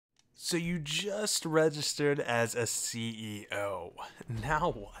So you just registered as a CEO.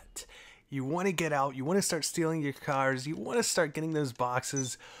 Now what? You want to get out, you want to start stealing your cars, you want to start getting those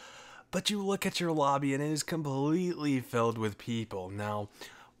boxes, but you look at your lobby and it is completely filled with people. Now,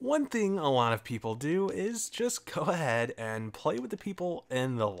 one thing a lot of people do is just go ahead and play with the people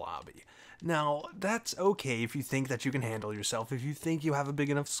in the lobby. Now, that's okay if you think that you can handle yourself, if you think you have a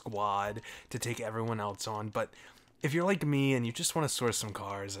big enough squad to take everyone else on, but if you're like me and you just want to source some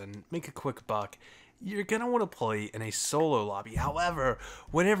cars and make a quick buck, you're going to want to play in a solo lobby. However,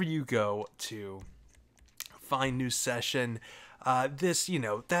 whenever you go to find new session, that's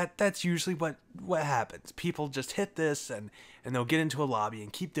usually what happens. People just hit this and they'll get into a lobby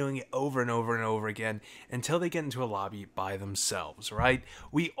and keep doing it over and over and over again until they get into a lobby by themselves, right?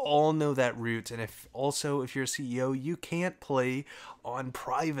 We all know that route. And if you're a CEO, you can't play on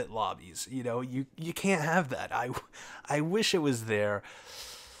private lobbies. You can't have that. I wish it was there.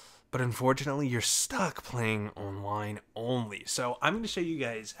 But unfortunately, you're stuck playing online only. So I'm going to show you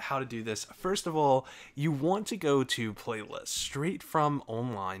guys how to do this. First of all, you want to go to playlist, straight from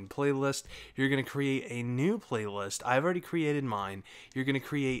online playlist. You're going to create a new playlist. I've already created mine. You're going to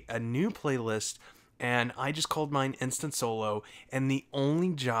create a new playlist, and I just called mine Instant Solo, and the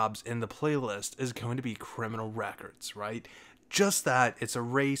only jobs in the playlist is going to be criminal records, right? Just that. It's a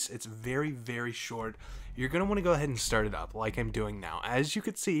race. It's very, very short. You're going to want to go ahead and start it up like I'm doing now. As you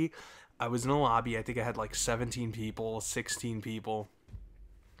could see, I was in a lobby. I think I had like 17 people, 16 people.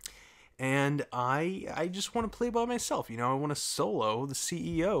 And I just want to play by myself. I want to solo the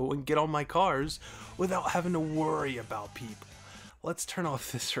CEO and get on my cars without having to worry about people. Let's turn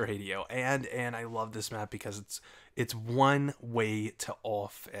off this radio. And I love this map because it's one way to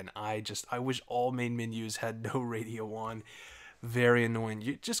off. And I wish all main menus had no radio on. Very annoying.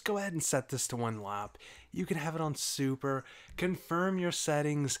 You just go ahead and set this to one lap. You can have it on super, confirm your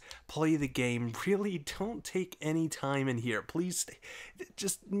settings, play the game. Really don't take any time in here. Please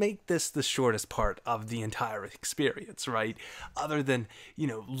just make this the shortest part of the entire experience, right? Other than,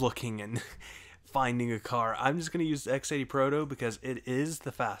 looking and finding a car. I'm just going to use the X80 Proto because it is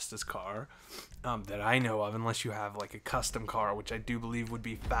the fastest car that I know of, unless you have like a custom car, which I do believe would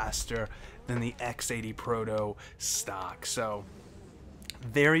be faster than the X80 Proto stock. So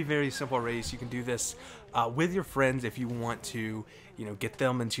very, very simple race. You can do this with your friends if you want to, get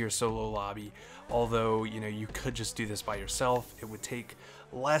them into your solo lobby. Although, you could just do this by yourself. It would take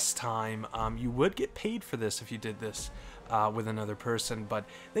less time. You would get paid for this if you did this with another person, but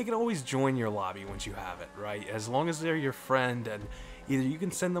they can always join your lobby once you have it, right? As long as they're your friend, and either you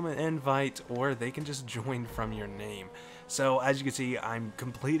can send them an invite or they can just join from your name. So as you can see, I'm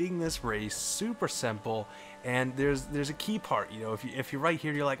completing this race, super simple, and there's a key part. If you're right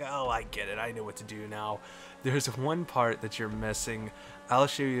here, you're like, oh, I get it, I know what to do now. There's one part that you're missing. I'll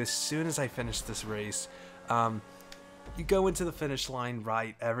show you as soon as I finish this race. You go into the finish line,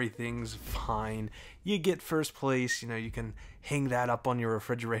 right? Everything's fine. You get first place. You can hang that up on your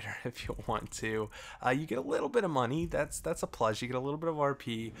refrigerator if you want to. You get a little bit of money. That's a plus. You get a little bit of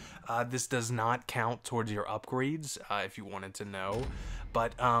RP. This does not count towards your upgrades, if you wanted to know.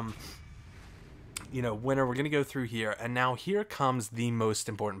 But winner, we're gonna go through here, and now here comes the most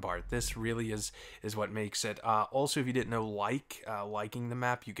important part. This really is what makes it. Also, if you didn't know, liking the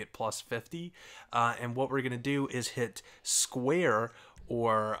map, you get plus 50, and what we're gonna do is hit square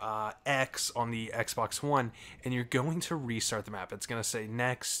or X on the Xbox One, and you're going to restart the map. It's gonna say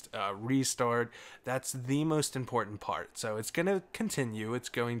next, restart. That's the most important part. So it's gonna continue. It's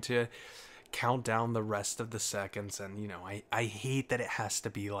going to count down the rest of the seconds, and I hate that it has to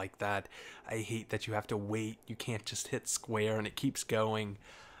be like that. I hate that you have to wait. You can't just hit square and it keeps going.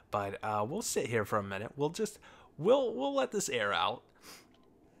 But we'll sit here for a minute. We'll let this air out.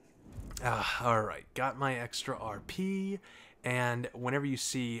 All right, got my extra RP, and whenever you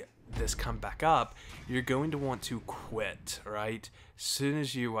see this come back up, you're going to want to quit, right? As soon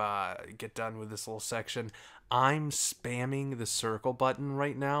as you get done with this little section, I'm spamming the circle button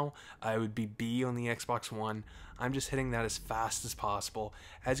right now. It would be B on the Xbox One. I'm just hitting that as fast as possible.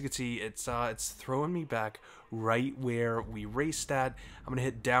 As you can see, it's throwing me back right where we raced at. I'm gonna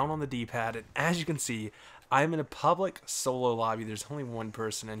hit down on the D-pad, and as you can see, I'm in a public solo lobby. There's only one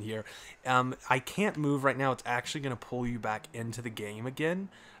person in here. I can't move right now. It's actually gonna pull you back into the game again.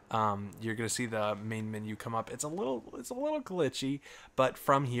 You're gonna see the main menu come up. It's a little glitchy, but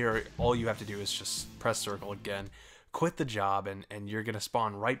from here, all you have to do is just press circle again, quit the job, and you're gonna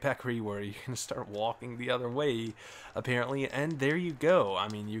spawn right back where you were. You're gonna start walking the other way, apparently, and there you go. I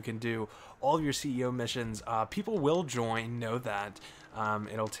mean, you can do all of your CEO missions. People will join, know that.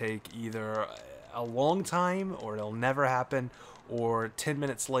 It'll take either a long time, or it'll never happen, or 10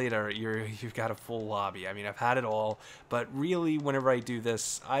 minutes later you've got a full lobby. I mean, I've had it all, but really whenever I do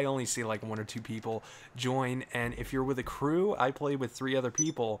this, I only see like 1 or 2 people join. And if you're with a crew, I play with 3 other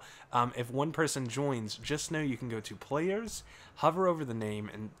people. If one person joins, just know you can go to players, hover over the name,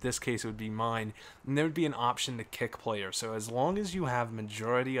 in this case it would be mine, and there would be an option to kick player. So as long as you have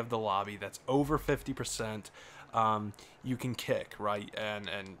majority of the lobby that's over 50%, you can kick, right? And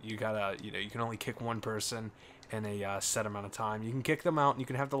you gotta, you know, you can only kick one person in a set amount of time. You can kick them out and you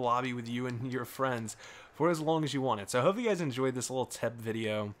can have the lobby with you and your friends for as long as you want it. So I hope you guys enjoyed this little tip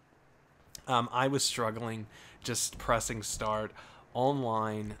video. I was struggling just pressing start,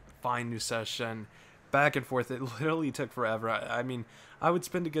 online, find new session, back and forth. It literally took forever. I mean, I would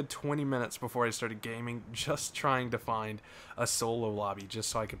spend a good 20 minutes before I started gaming just trying to find a solo lobby just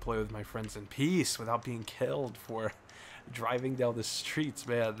so I could play with my friends in peace without being killed for driving down the streets.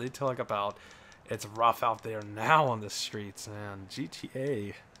 Man, they talk about it's rough out there now on the streets, man.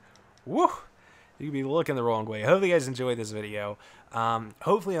 GTA. Woo! You could be looking the wrong way. I hope you guys enjoyed this video.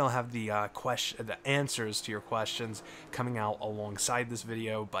 Hopefully I'll have the answers to your questions coming out alongside this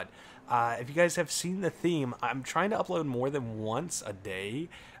video. But if you guys have seen the theme, I'm trying to upload more than once a day.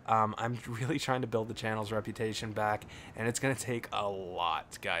 I'm really trying to build the channel's reputation back, and it's going to take a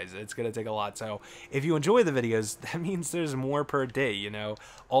lot, guys. It's going to take a lot. So if you enjoy the videos, that means there's more per day, you know.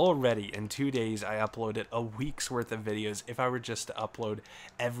 Already in 2 days, I uploaded a week's worth of videos if I were just to upload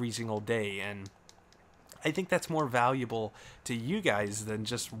every single day. And I think that's more valuable to you guys than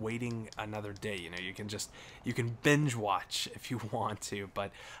just waiting another day. You know, you can binge watch if you want to.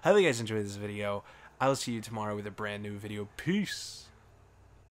 But I hope you guys enjoyed this video. I will see you tomorrow with a brand new video. Peace.